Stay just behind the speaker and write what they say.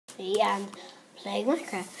coffee and playing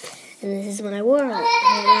Minecraft. And this is my world.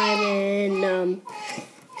 And I'm in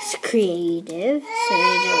creative, so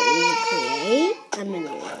I don't need to create. I'm in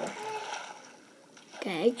the water.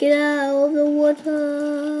 Okay, get out of the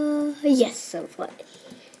water. Yes, so funny.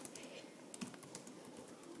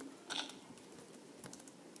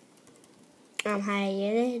 I'm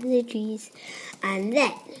hiding in the trees. And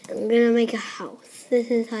then I'm gonna make a house. This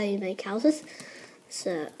is how you make houses.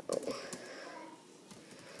 So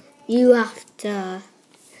you have to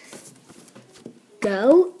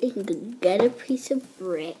go and get a piece of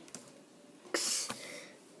bricks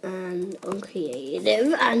and on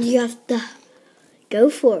creative, and you have to go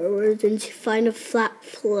forward and find a flat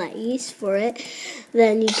place for it.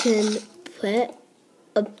 Then you can put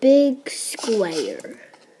a big square.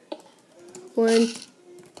 1,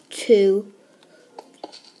 2,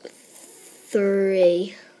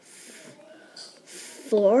 3,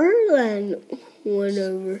 4, then one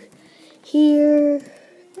over here,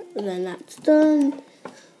 then that's done,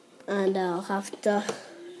 and I'll have to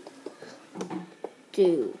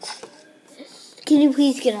do this. Can you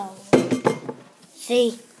please get out of it?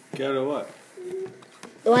 See? Get out of what?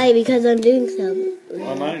 Why? Because I'm doing something.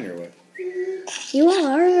 Well, I'm not in your way. You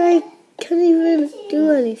are? I can't even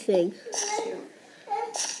do anything.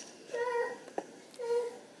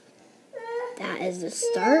 That is the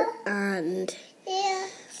start, and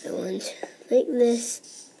I want to make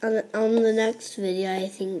this on the next video. I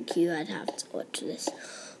think you would have to watch this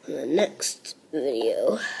on the next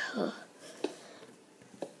video. Oh.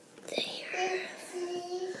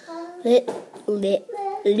 There.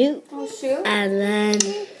 Loot. And then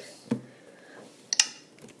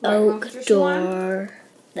oak door.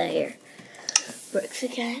 There. Bricks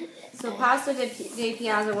again. So Paso de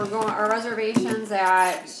Piazza, we're going, our reservations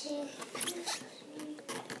at...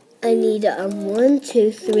 I need 1,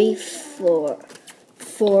 2, 3, 4.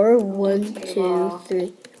 4, 1, 2,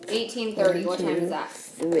 3. 18:30. What time is that?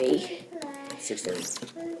 3.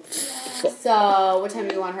 6:30. So, what time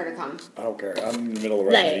do you want her to come? I don't care. I'm in the middle of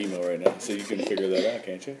writing an email right now, so you can figure that out,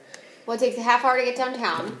 can't you? Well, it takes a half hour to get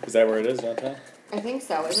downtown. Is that where it is, downtown? I think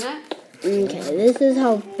so, isn't it? Okay, this is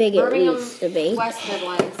how big it Birmingham, needs to be. West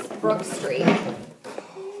Midlands, Brook Street.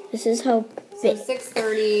 This is how So big.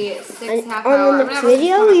 6:30, 6 half On hour. the next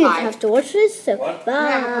video, you have to watch this. So, We're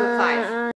gonna have a group 5. bye.